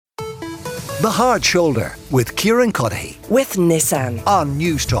The Hard Shoulder with Kieran with Nissan on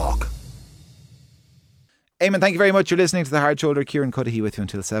News Talk. Eamon, thank you very much. You're listening to The Hard Shoulder. Kieran Cuddihy with you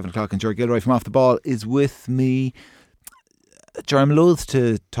until 7 o'clock, and Ger Gilroy from Off the Ball is with me. Ger, I'm loath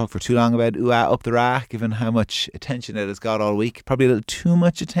to talk for too long about Up the Rack, given how much attention it has got all week. Probably a little too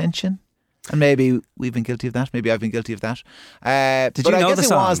much attention. And maybe we've been guilty of that. Maybe I've been guilty of that. Did you know the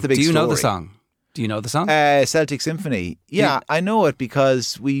song? Do you know the song? Do you know the song? Celtic Symphony. Yeah, I know it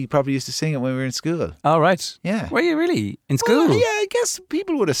because we probably used to sing it when we were in school. Oh, right. Yeah. Were you really? In school? Well, yeah, I guess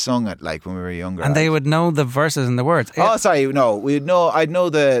people would have sung it like when we were younger. And they would know the verses and the words. Oh, sorry, no. I'd know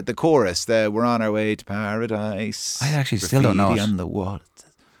the chorus, we're on our way to paradise. I actually still don't know Graffiti it. on the wall.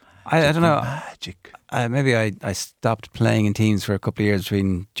 I don't know. Magic. Maybe I stopped playing in teams for a couple of years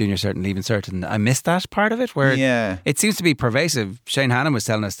between junior cert and leaving cert, and I missed that part of it where it seems to be pervasive. Shane Hannon was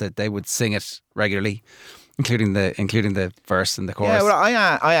telling us that they would sing it regularly, including the verse and the chorus. Yeah, well,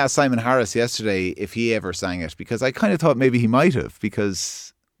 I asked Simon Harris yesterday if he ever sang it, because I kind of thought maybe he might have,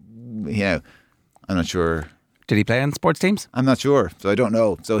 because I'm not sure. Did he play on sports teams? I'm not sure, so I don't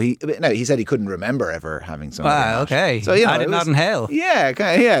know. So he said he couldn't remember ever having sung. Wow, okay. So I did not inhale. Yeah,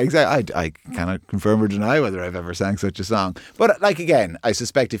 exactly. I cannot confirm or deny whether I've ever sang such a song. But again, I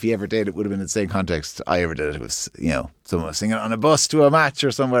suspect if he ever did, it would have been in the same context I ever did. It was someone was singing on a bus to a match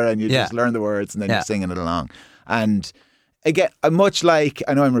or somewhere, and you just learn the words and then you're singing it along. And again, much like,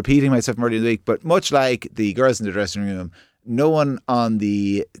 I know I'm repeating myself from earlier in the week, but much like the girls in the dressing room, no one on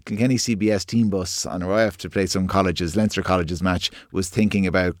the Kilkenny CBS team bus on our way off to play some Leinster colleges match was thinking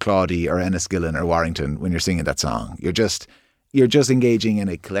about Claudie or Enniskillen or Warrington when you're singing that song. You're just engaging in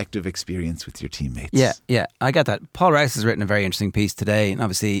a collective experience with your teammates. Yeah, I get that. Paul Rouse has written a very interesting piece today, and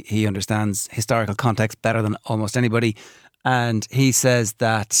obviously he understands historical context better than almost anybody. And he says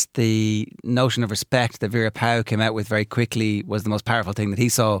that the notion of respect that Vera Pauw came out with very quickly was the most powerful thing that he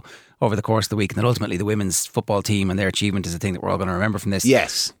saw over the course of the week, and that ultimately the women's football team and their achievement is the thing that we're all going to remember from this.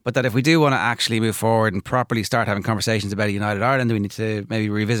 Yes. But that if we do want to actually move forward and properly start having conversations about a united Ireland, we need to maybe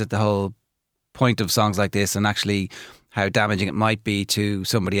revisit the whole point of songs like this and actually how damaging it might be to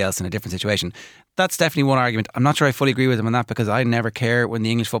somebody else in a different situation. That's definitely one argument. I'm not sure I fully agree with him on that, because I never care when the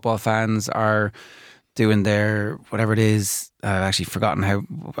English football fans are doing their whatever it is. I've actually forgotten how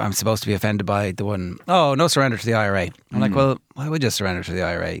I'm supposed to be offended by the one, no surrender to the IRA. I'm like, well, why would you surrender to the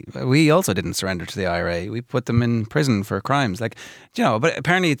IRA? We also didn't surrender to the IRA. We put them in prison for crimes. But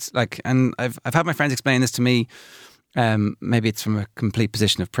apparently it's like, and I've had my friends explain this to me. Maybe it's from a complete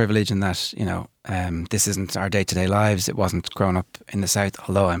position of privilege, in that this isn't our day-to-day lives. It wasn't growing up in the south,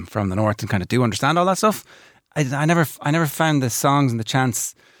 although I'm from the north and kind of do understand all that stuff. I never found the songs and the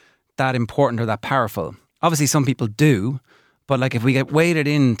chants that important or that powerful. Obviously some people do, but if we get waded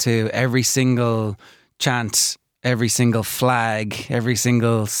into every single chant, every single flag, every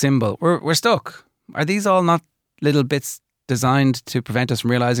single symbol, we're stuck. Are these all not little bits designed to prevent us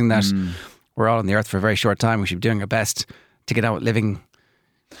from realising that we're all on the earth for a very short time? We should be doing our best to get out with living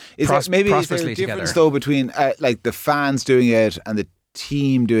prosperously is there a together. difference though between the fans doing it and the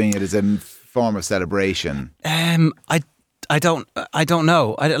team doing it as a form of celebration? I don't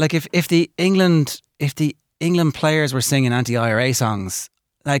know. If the England players were singing anti-IRA songs,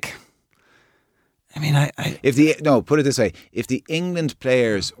 put it this way: if the England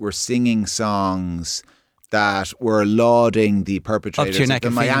players were singing songs that were lauding the perpetrators of the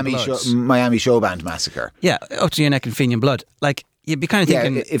Miami show band massacre, up to your neck in Fenian blood, you'd be kind of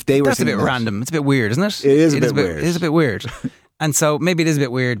thinking, if they were, that's a bit random. It's a bit weird, isn't it? It is a bit weird. It is a bit weird. And so maybe it is a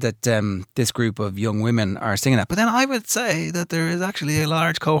bit weird that this group of young women are singing that. But then I would say that there is actually a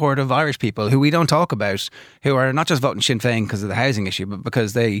large cohort of Irish people who we don't talk about, who are not just voting Sinn Féin because of the housing issue, but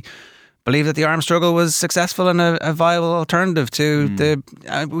because they believe that the armed struggle was successful and a viable alternative to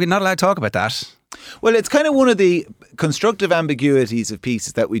we're not allowed to talk about that. Well, it's kind of one of the constructive ambiguities of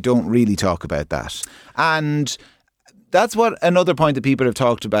peace that we don't really talk about that. And that's what another point that people have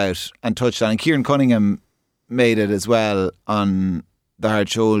talked about and touched on. And Kieran Cunningham made it as well on The Hard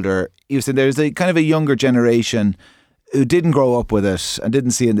Shoulder. He was saying there's a kind of a younger generation who didn't grow up with it and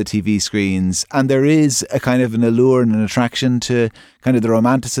didn't see it in the TV screens, and there is a kind of an allure and an attraction to kind of the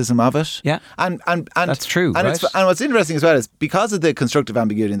romanticism of it. Yeah, and that's true. And, right? And what's interesting as well is because of the constructive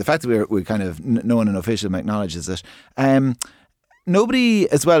ambiguity and the fact that we kind of no one in official acknowledges it. Nobody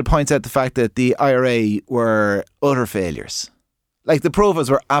as well points out the fact that the IRA were utter failures. The Provas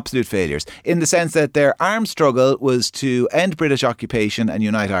were absolute failures in the sense that their armed struggle was to end British occupation and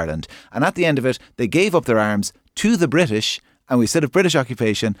unite Ireland. And at the end of it, they gave up their arms to the British, and we still have British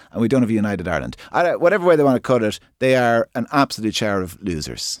occupation and we don't have a united Ireland. Whatever way they want to cut it, they are an absolute shower of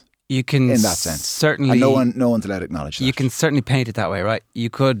losers. You can in that sense. Certainly, and no one's allowed to acknowledge that. You can certainly paint it that way, right? You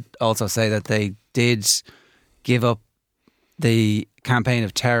could also say that they did give up the campaign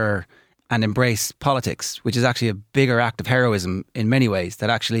of terror and embrace politics, which is actually a bigger act of heroism in many ways, that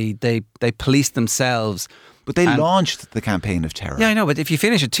actually they policed themselves. But they launched the campaign of terror. Yeah, I know, but if you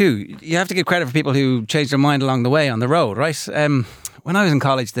finish it too, you have to give credit for people who changed their mind along the way on the road, right? When I was in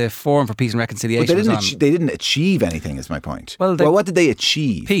college, the Forum for Peace and Reconciliation But was on. they didn't achieve anything, is my point. Well, what did they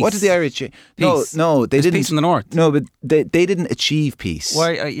achieve? Peace. What did the Irish achieve? Peace. No, they There's didn't. peace in the north. No, but they didn't achieve peace. Well,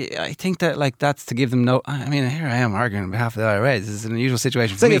 I think that that's to give them no. I mean, here I am arguing on behalf of the IRA. This is an unusual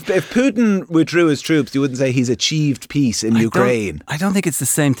situation for me. If Putin withdrew his troops, you wouldn't say he's achieved peace in Ukraine. I don't think it's the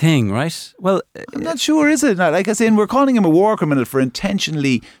same thing, right? Well, I'm not sure, is it? Like I say, we're calling him a war criminal for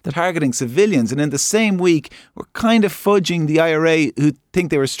intentionally targeting civilians, and in the same week, we're kind of fudging the IRA, who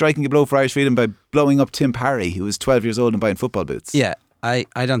think they were striking a blow for Irish freedom by blowing up Tim Parry, who was 12 years old and buying football boots. Yeah, I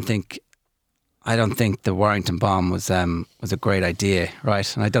don't think the Warrington bomb was a great idea,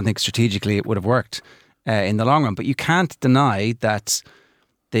 right? And I don't think strategically it would have worked in the long run. But you can't deny that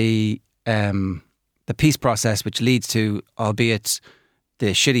the peace process, which leads to, albeit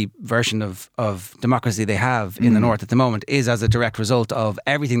the shitty version of democracy they have in the North at the moment, is as a direct result of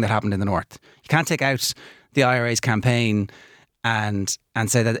everything that happened in the North. You can't take out the IRA's campaign and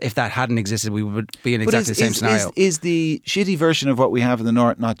say that if that hadn't existed, we would be in exactly the same scenario. Is the shitty version of what we have in the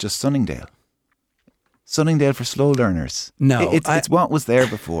North not just Sunningdale? Sunningdale for slow learners. No. It's what was there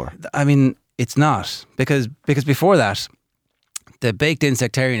before. I mean, it's not. Because before that, the baked-in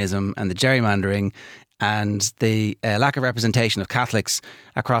sectarianism and the gerrymandering and the lack of representation of Catholics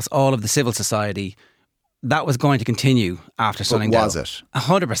across all of the civil society, that was going to continue after Sunningdale. Was it?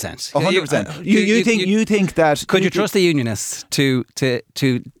 100%. 100%. You think that... Could you trust the Unionists to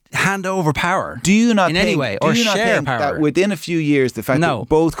hand over power? Do you not in think, any way, or share power? That within a few years, the fact that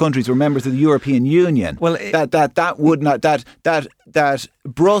both countries were members of the European Union, that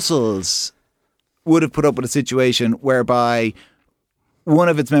Brussels would have put up with a situation whereby one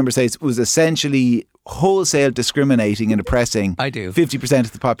of its member states was essentially wholesale discriminating and oppressing 50%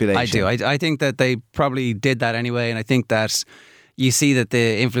 of the population. I do. I think that they probably did that anyway, and I think that you see that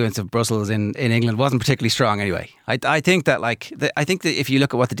the influence of Brussels in England wasn't particularly strong anyway. I think that if you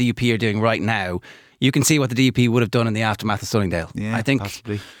look at what the DUP are doing right now, you can see what the DUP would have done in the aftermath of Sunningdale. Yeah, I think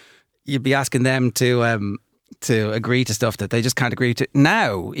possibly. You'd be asking them to agree to stuff that they just can't agree to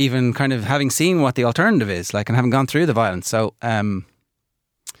now, even kind of having seen what the alternative is, like, and having gone through the violence. So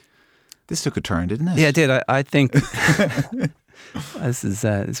this took a turn, didn't it? Yeah, it did. I think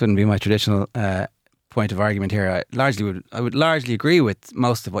this wouldn't be my traditional point of argument here. I would largely agree with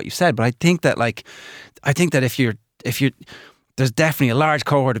most of what you said, but I think that if you're there's definitely a large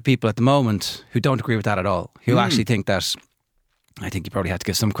cohort of people at the moment who don't agree with that at all, who actually think that. I think you probably have to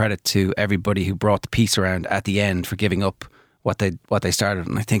give some credit to everybody who brought the peace around at the end for giving up what they started.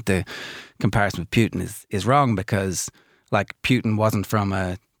 And I think the comparison with Putin is wrong, because like Putin wasn't from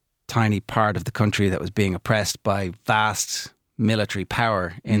a tiny part of the country that was being oppressed by vast military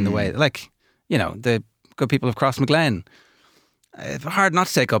power in the way, like, you know, the good people of Crossmaglen. It's hard not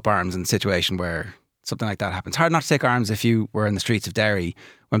to take up arms in a situation where something like that happens. Hard not to take arms if you were in the streets of Derry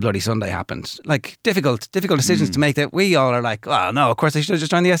when Bloody Sunday happened. Like, difficult decisions to make, that we all are like, oh no, of course I should have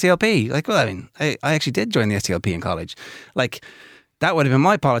just joined the SDLP. Like, well, I mean, I actually did join the SDLP in college. Like, that would have been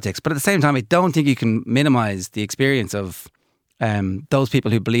my politics. But at the same time, I don't think you can minimise the experience of those people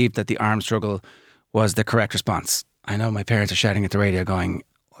who believed that the armed struggle was the correct response. I know my parents are shouting at the radio going,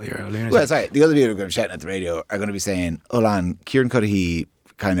 oh, you're a lunatic. Well, sorry, the other people who are going to be shouting at the radio are going to be saying, hold on, Kieran Cuddihy,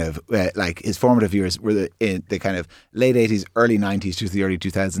 kind of like his formative years were in the kind of late 80s, early 90s to the early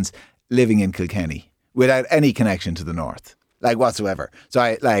 2000s, living in Kilkenny without any connection to the North, like whatsoever.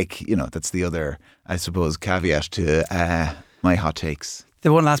 So that's the other, I suppose, caveat to my hot takes.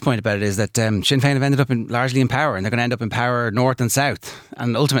 The one last point about it is that Sinn Féin have ended up largely in power, and they're going to end up in power north and south.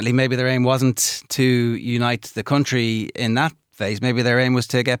 And ultimately, maybe their aim wasn't to unite the country in that phase. Maybe their aim was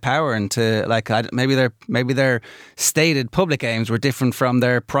to get power and to, like, maybe their stated public aims were different from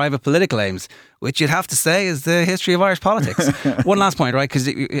their private political aims, which you'd have to say is the history of Irish politics. One last point, right? Because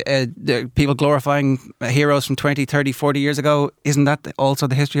people glorifying heroes from 20, 30, 40 years ago, isn't that also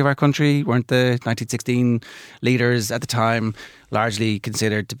the history of our country? Weren't the 1916 leaders at the time largely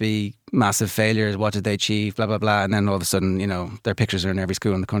considered to be massive failures? What did they achieve? Blah, blah, blah. And then all of a sudden, you know, their pictures are in every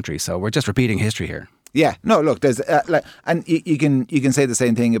school in the country. So we're just repeating history here. Yeah, no, look, there's and you can say the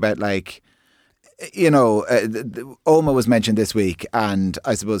same thing about, like, Oma was mentioned this week, and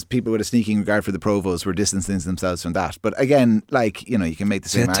I suppose people with a sneaking regard for the Provos were distancing themselves from that. But again, you can make the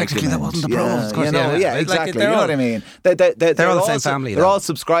same argument. Technically, that wasn't the Provos, of course. Exactly. You know what I mean? They're all the same family. They're all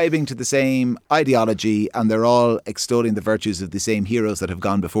subscribing to the same ideology, and they're all extolling the virtues of the same heroes that have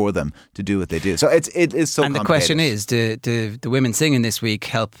gone before them to do what they do. So it is so. And the question is, do the women singing this week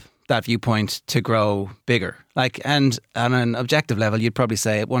help that viewpoint to grow bigger? And on an objective level, you'd probably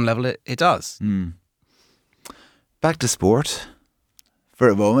say at one level it does. Back to sport for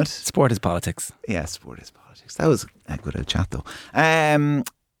a moment. Sport is politics. Yeah, sport is politics. That was a good old chat though.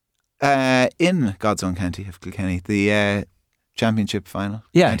 In God's own county of Kilkenny, the championship final,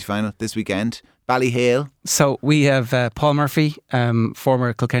 county final this weekend, Ballyhale. So we have Paul Murphy,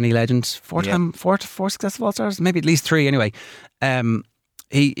 former Kilkenny legend, four successful All-Stars, maybe at least 3 anyway.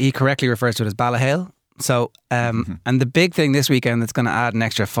 He correctly refers to it as Ballyhale. So, and the big thing this weekend that's going to add an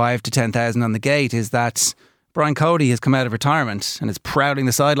extra 5,000 to 10,000 on the gate is that Brian Cody has come out of retirement and is prowling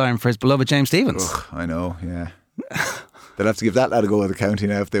the sideline for his beloved James Stephens. Ugh, I know, yeah. They'll have to give that lad a go at the county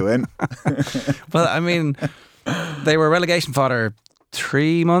now if they win. Well, I mean, they were relegation fodder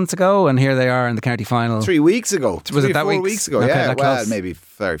 3 months ago, and here they are in the county final. 3 weeks ago. Was it that 4 weeks ago? Okay, yeah, well, close. maybe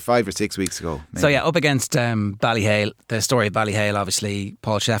 5 or 6 weeks ago. Maybe. So yeah, up against Ballyhale. The story of Ballyhale, obviously,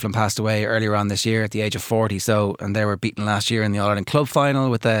 Paul Shefflin passed away earlier on this year at the age of 40. So, and they were beaten last year in the All-Ireland Club final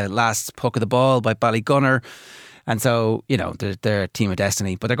with the last puck of the ball by Ballygunner. And so, they're a team of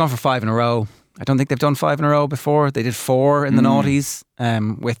destiny. But they're going for 5 in a row. I don't think they've done 5 in a row before. They did 4 in the noughties,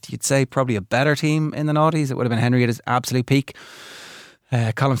 with, you'd say, probably a better team in the noughties. It would have been Henry at his absolute peak.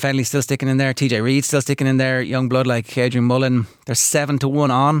 Colin Fennelly's still sticking in there. TJ Reid's still sticking in there. Young blood like Adrian Mullen. They're 7-1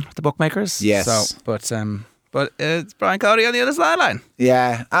 on the bookmakers. Yes. So, but it's Brian Cody on the other sideline.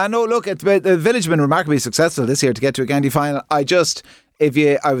 Yeah. I know. Look, the Village have been remarkably successful this year to get to a county final. I was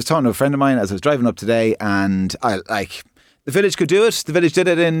talking to a friend of mine as I was driving up today, and the Village could do it. The Village did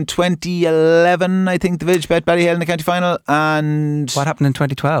it in 2011. I think the Village bet Ballyhale in the county final. And what happened in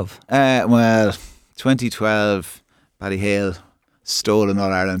 2012? 2012, Ballyhale stole an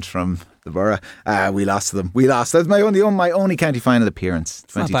All-Ireland from the borough. We lost to them. That was my only county final appearance.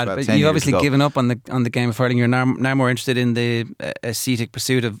 It's not bad, but you've obviously given up on the game of hurling. You're now more interested in the ascetic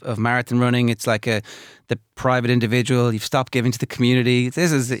pursuit of marathon running. It's like the private individual. You've stopped giving to the community.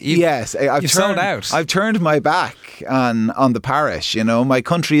 You've sold out. I've turned my back on the parish. My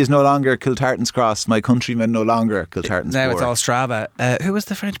country is no longer Kiltartan's Cross. My countrymen no longer Kiltartan's Now Poor. it's all Strava. Who was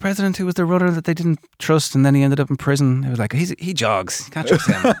the French president who was the rudder that they didn't trust, and then he ended up in prison? It was like, he jogs. You can't trust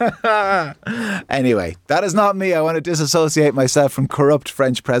him. Anyway, that is not me. I want to disassociate myself from corrupt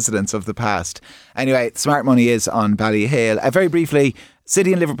French presidents of the past. Anyway, smart money is on Ballyhale. Very briefly,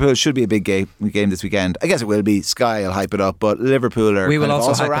 City and Liverpool should be a big game this weekend. I guess it will be. Sky will hype it up, but Liverpool are we will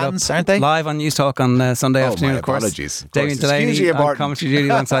also hype rans, it up, aren't they? Live on News Talk on Sunday afternoon, of course. Apologies. Damien Delaney on commentary duty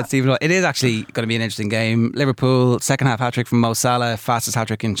alongside Stephen Hall. It is actually going to be an interesting game. Liverpool, second half hat-trick from Mo Salah, fastest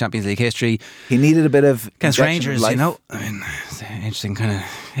hat-trick in Champions League history. He needed a bit of against Rangers, I mean, it's interesting kind of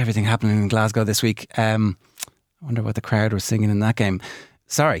everything happening in Glasgow this week. I wonder what the crowd was singing in that game.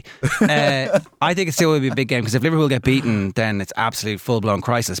 Sorry. I think it still will be a big game, because if Liverpool get beaten, then it's absolute full-blown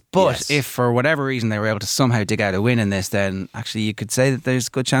crisis. But if for whatever reason they were able to somehow dig out a win in this, then actually you could say that there's a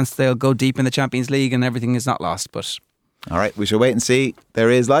good chance they'll go deep in the Champions League and everything is not lost. But all right, we shall wait and see. There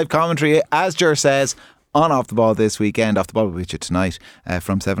is live commentary, as Ger says, on Off the Ball this weekend. Off the Ball will be with you tonight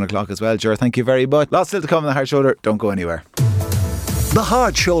from 7 o'clock as well. Ger, thank you very much. Lots still to come on the Hard Shoulder. Don't go anywhere. The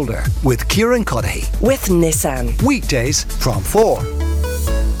Hard Shoulder with Kieran Cuddihy. With Nissan. Weekdays from 4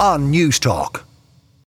 on News Talk.